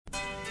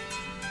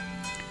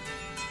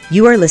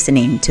You are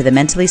listening to the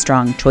Mentally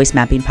Strong Choice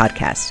Mapping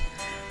Podcast.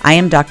 I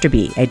am Dr.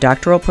 B, a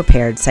doctoral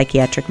prepared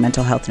psychiatric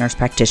mental health nurse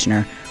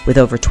practitioner with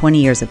over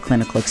 20 years of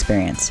clinical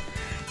experience.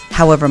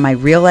 However, my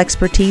real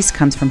expertise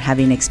comes from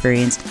having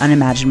experienced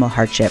unimaginable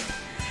hardship.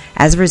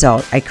 As a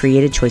result, I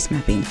created choice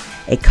mapping,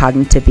 a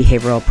cognitive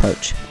behavioral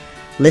approach.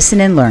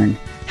 Listen and learn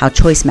how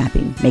choice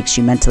mapping makes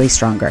you mentally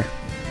stronger.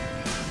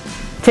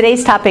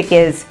 Today's topic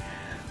is,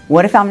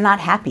 what if I'm not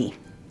happy?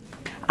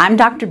 I'm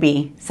Dr.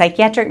 B,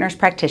 psychiatric nurse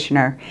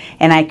practitioner,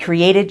 and I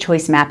created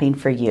choice mapping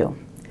for you.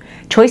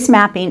 Choice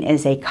mapping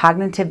is a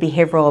cognitive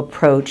behavioral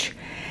approach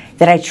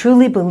that I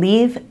truly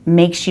believe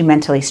makes you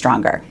mentally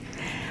stronger.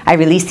 I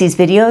release these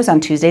videos on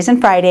Tuesdays and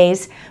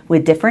Fridays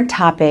with different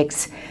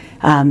topics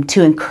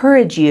to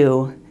encourage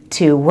you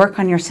to work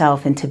on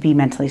yourself and to be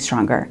mentally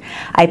stronger.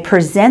 I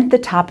present the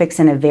topics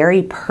in a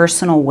very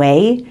personal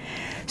way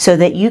so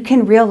that you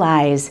can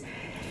realize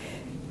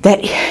that,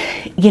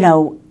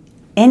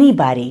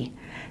 anybody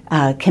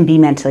can be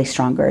mentally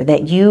stronger,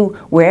 that you,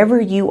 wherever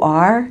you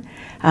are,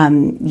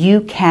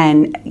 you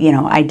can,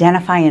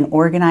 identify and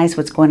organize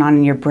what's going on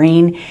in your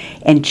brain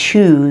and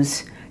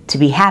choose to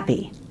be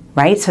happy,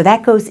 right? So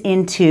that goes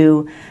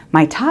into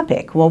my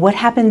topic. Well, what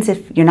happens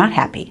if you're not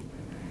happy?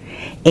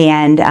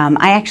 And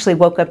I actually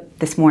woke up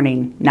this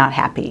morning not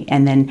happy,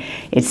 and then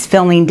it's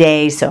filming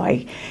day, so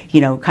I,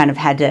 kind of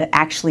had to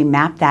actually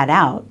map that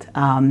out.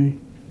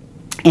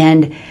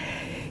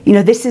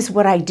 This is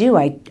what I do.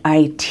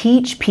 I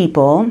teach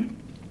people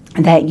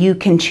that you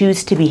can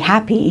choose to be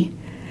happy,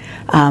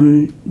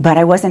 but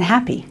I wasn't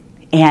happy.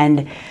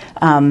 And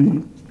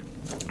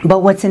but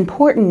what's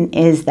important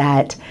is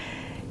that,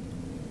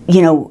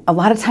 a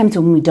lot of times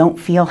when we don't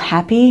feel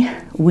happy,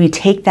 we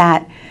take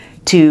that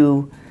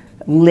to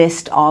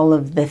list all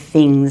of the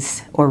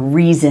things or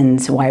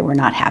reasons why we're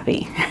not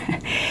happy.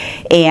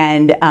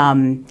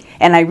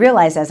 And I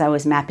realized as I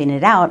was mapping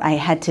it out, I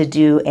had to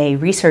do a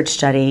research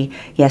study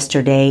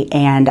yesterday,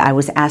 and I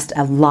was asked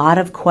a lot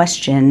of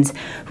questions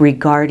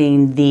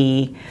regarding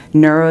the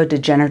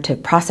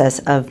neurodegenerative process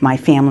of my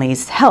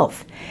family's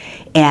health.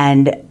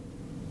 And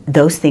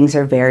those things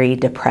are very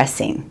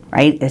depressing,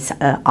 right? It's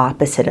the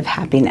opposite of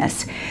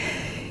happiness.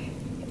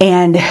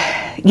 And,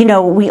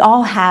 we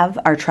all have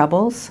our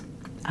troubles,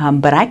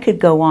 but I could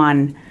go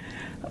on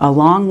a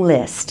long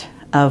list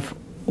of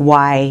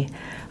why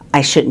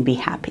I shouldn't be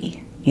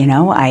happy.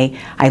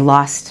 I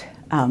lost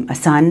a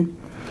son,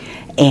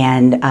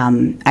 and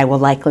I will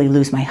likely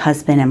lose my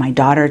husband and my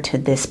daughter to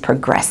this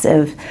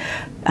progressive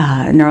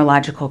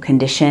neurological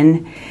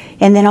condition,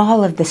 and then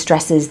all of the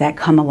stresses that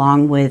come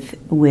along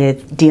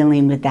with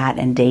dealing with that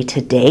and day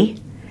to day.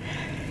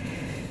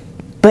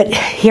 But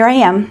here I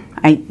am.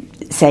 I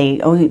say,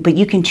 oh, but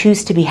you can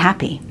choose to be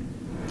happy.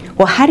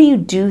 Well, how do you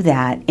do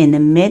that in the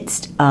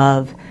midst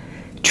of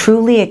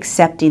truly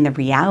accepting the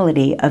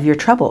reality of your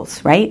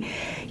troubles, right?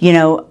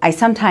 I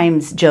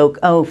sometimes joke,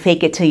 oh,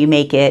 fake it till you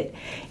make it.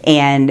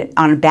 And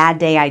on a bad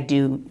day, I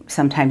do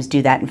sometimes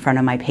do that in front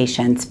of my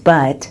patients.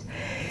 But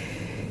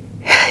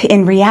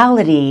in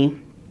reality,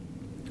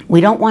 we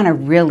don't want to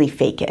really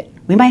fake it.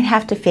 We might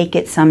have to fake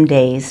it some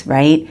days,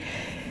 right?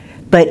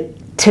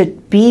 But to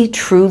be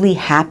truly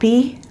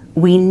happy,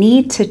 we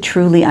need to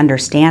truly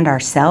understand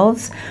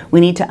ourselves.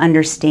 We need to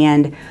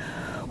understand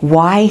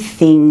why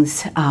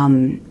things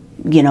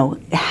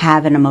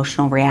have an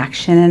emotional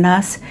reaction in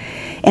us.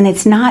 And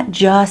it's not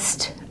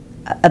just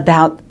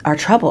about our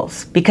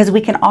troubles, because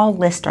we can all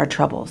list our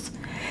troubles.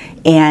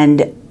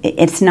 And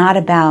it's not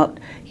about,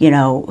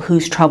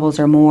 whose troubles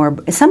are more.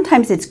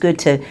 Sometimes it's good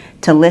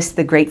to list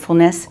the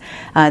gratefulness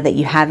that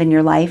you have in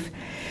your life.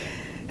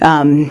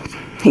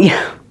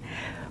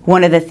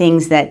 One of the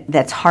things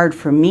that's hard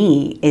for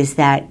me is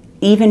that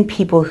even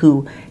people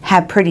who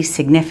have pretty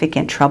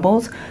significant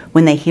troubles,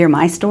 when they hear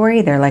my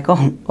story, they're like,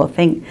 oh, well,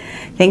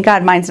 thank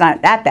God mine's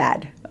not that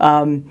bad.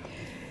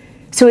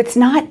 So it's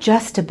not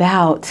just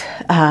about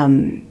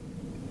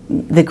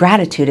the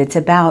gratitude. It's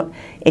about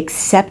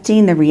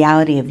accepting the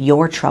reality of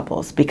your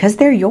troubles, because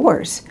they're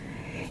yours.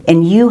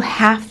 And you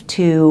have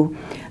to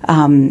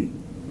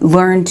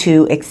learn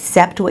to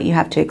accept what you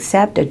have to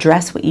accept,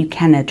 address what you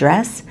can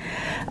address,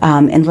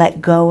 and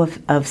let go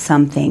of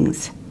some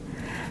things.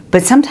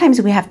 But sometimes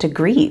we have to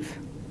grieve.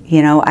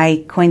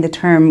 I coined the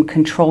term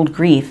controlled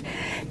grief,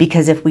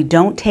 because if we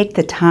don't take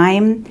the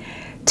time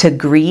to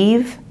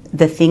grieve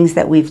the things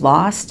that we've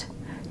lost,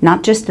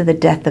 not just to the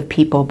death of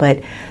people,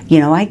 but,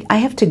 I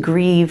have to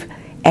grieve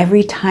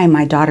every time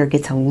my daughter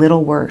gets a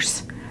little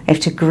worse. I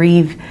have to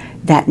grieve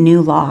that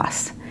new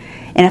loss.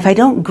 And if I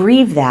don't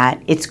grieve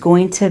that, it's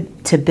going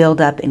to build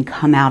up and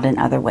come out in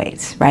other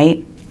ways,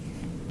 right?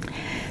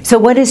 So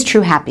what is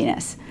true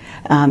happiness?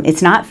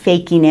 It's not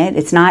faking it.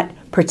 It's not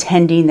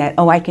pretending that,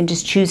 I can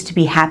just choose to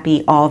be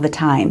happy all the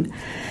time.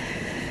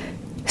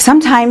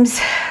 Sometimes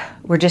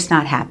we're just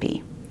not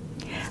happy.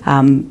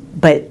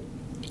 But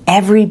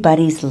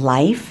everybody's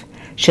life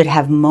should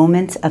have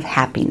moments of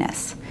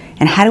happiness.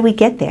 And how do we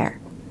get there?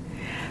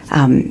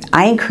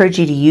 I encourage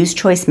you to use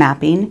choice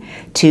mapping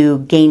to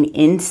gain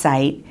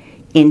insight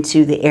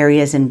into the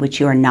areas in which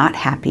you are not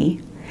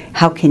happy,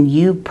 How can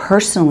you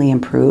personally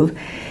improve?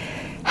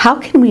 How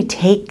can we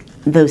take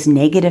those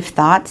negative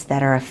thoughts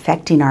that are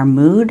affecting our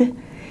mood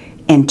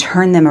and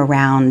turn them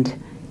around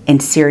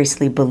and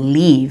seriously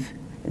believe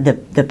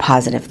the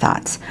positive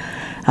thoughts?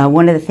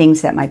 One of the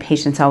things that my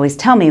patients always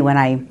tell me when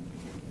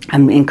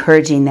I'm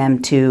encouraging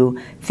them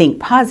to think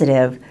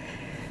positive,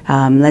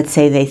 let's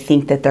say they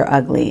think that they're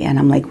ugly, and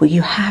I'm like, well,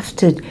 you have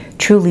to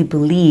truly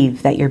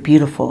believe that you're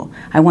beautiful.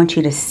 I want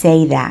you to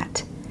say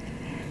that.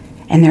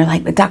 And they're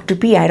like, but Dr.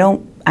 B, I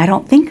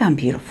don't think I'm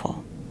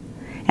beautiful.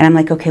 And I'm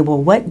like, okay,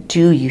 well, what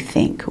do you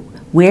think?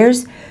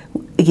 Where's,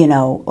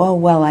 oh,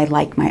 well, I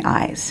like my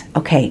eyes.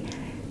 Okay,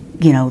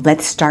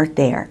 let's start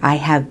there. I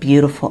have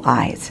beautiful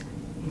eyes.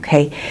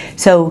 Okay,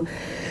 so,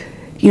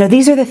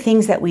 these are the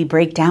things that we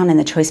break down in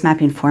the choice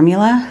mapping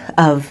formula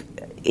of,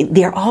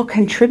 they're all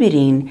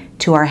contributing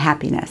to our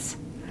happiness.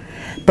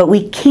 But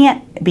we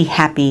can't be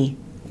happy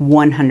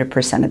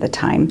 100% of the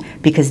time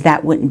because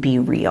that wouldn't be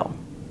real,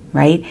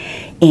 right?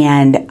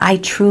 And I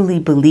truly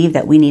believe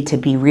that we need to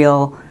be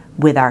real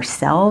with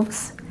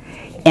ourselves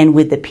and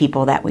with the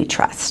people that we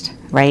trust,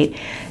 right?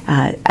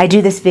 I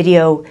do this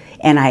video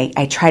and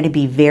I try to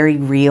be very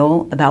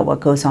real about what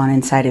goes on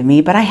inside of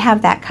me, but I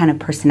have that kind of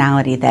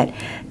personality that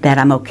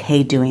I'm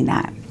okay doing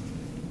that.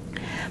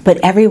 But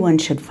everyone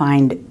should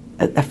find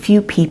a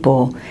few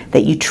people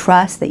that you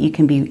trust, that you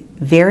can be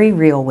very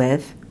real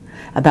with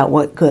about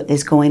what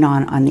is going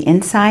on the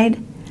inside,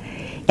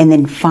 and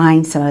then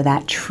find some of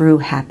that true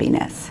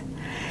happiness.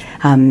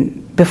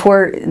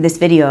 Before this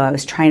video, I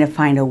was trying to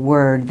find a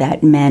word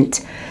that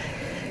meant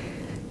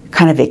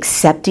kind of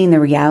accepting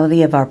the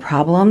reality of our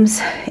problems,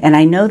 and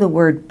I know the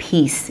word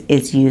peace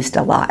is used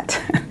a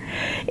lot.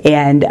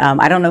 And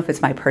I don't know if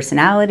it's my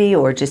personality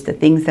or just the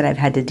things that I've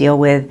had to deal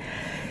with.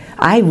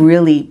 I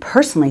really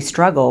personally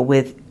struggle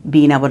with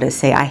being able to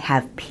say I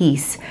have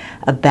peace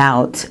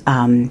about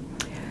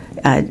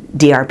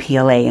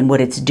DRPLA and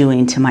what it's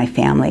doing to my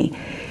family.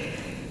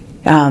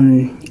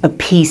 A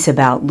peace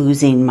about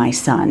losing my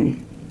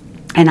son.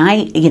 And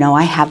I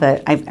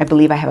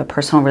believe I have a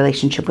personal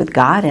relationship with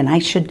God, and I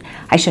should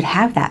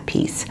have that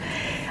peace.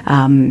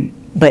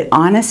 But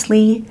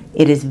honestly,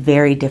 it is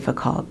very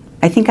difficult.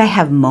 I think I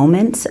have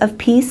moments of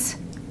peace,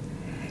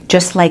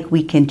 just like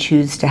we can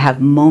choose to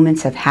have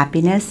moments of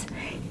happiness,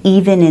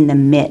 even in the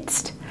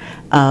midst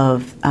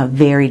of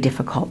very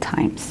difficult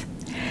times.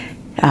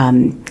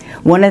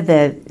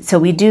 So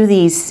we do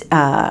these,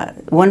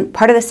 one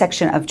part of the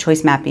section of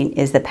choice mapping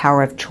is the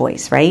power of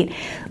choice, right?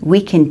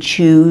 We can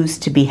choose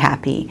to be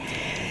happy.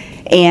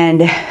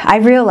 And I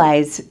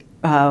realized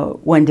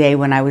one day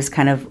when I was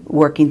kind of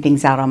working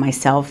things out on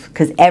myself,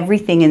 because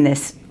everything in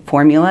this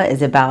formula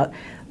is about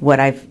what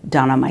I've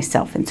done on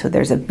myself. And so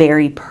there's a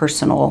very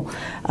personal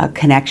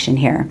connection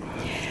here.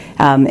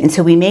 And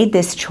so we made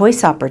this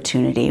choice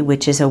opportunity,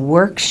 which is a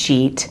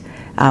worksheet.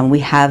 We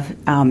have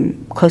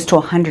close to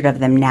 100 of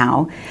them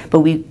now,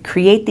 but we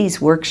create these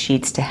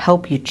worksheets to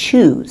help you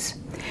choose.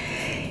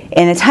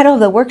 And the title of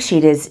the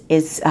worksheet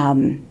is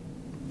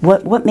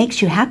what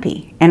makes you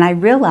happy? And I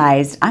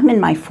realized I'm in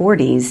my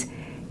 40s,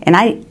 and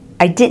I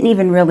didn't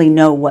even really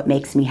know what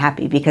makes me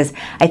happy, because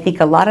I think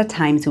a lot of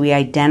times we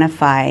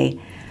identify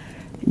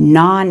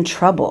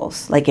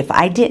non-troubles. Like if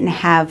I didn't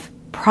have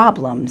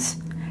problems,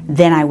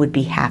 then I would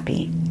be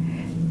happy.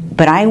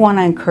 But I want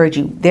to encourage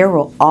you, there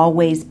will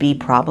always be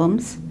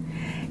problems.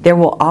 There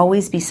will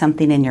always be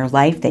something in your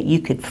life that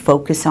you could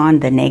focus on,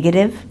 the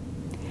negative.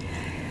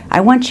 I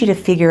want you to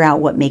figure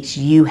out what makes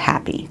you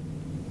happy.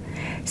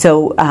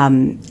 So,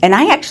 and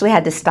I actually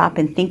had to stop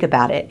and think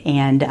about it.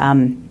 And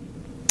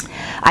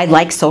I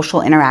like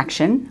social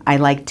interaction. I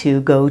like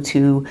to go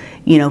to,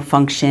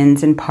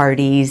 functions and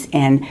parties,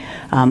 and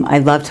I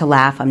love to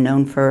laugh. I'm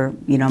known for,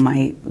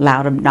 my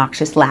loud,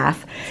 obnoxious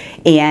laugh.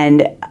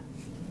 And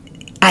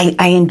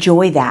I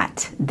enjoy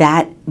that.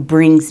 That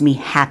brings me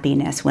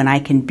happiness when I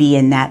can be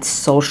in that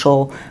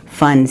social,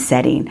 fun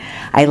setting.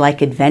 I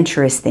like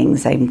adventurous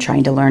things. I'm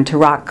trying to learn to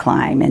rock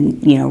climb and,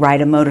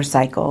 ride a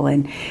motorcycle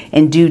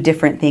and do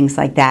different things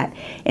like that.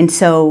 And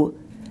so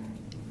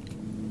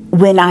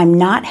when I'm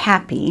not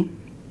happy,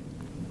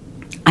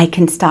 I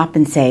can stop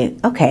and say,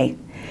 okay,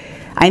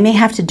 I may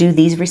have to do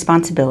these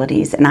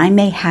responsibilities and I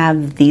may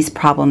have these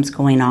problems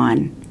going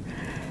on,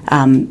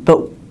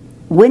 but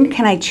when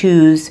can I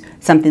choose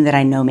something that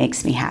I know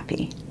makes me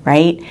happy,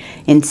 right?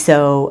 And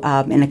so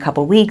in a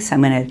couple weeks,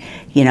 I'm going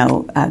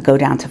to, go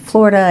down to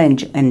Florida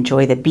and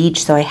enjoy the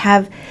beach. So I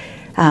have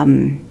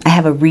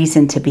a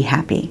reason to be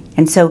happy.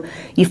 And so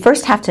you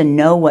first have to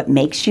know what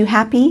makes you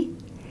happy,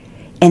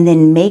 and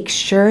then make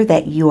sure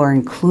that you are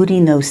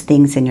including those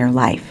things in your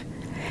life,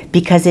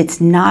 because it's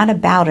not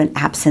about an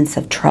absence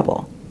of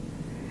trouble.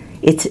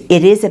 It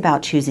is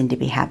about choosing to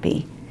be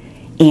happy.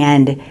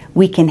 And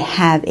we can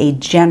have a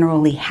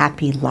generally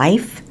happy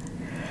life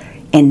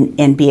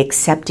and be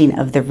accepting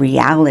of the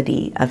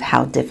reality of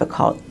how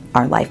difficult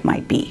our life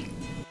might be.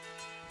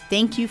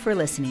 Thank you for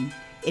listening.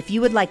 If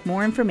you would like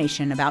more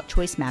information about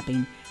choice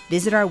mapping,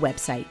 visit our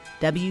website,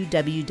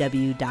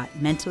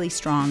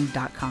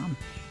 www.mentallystrong.com.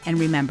 And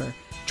remember,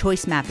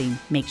 Choice mapping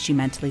makes you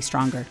mentally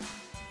stronger.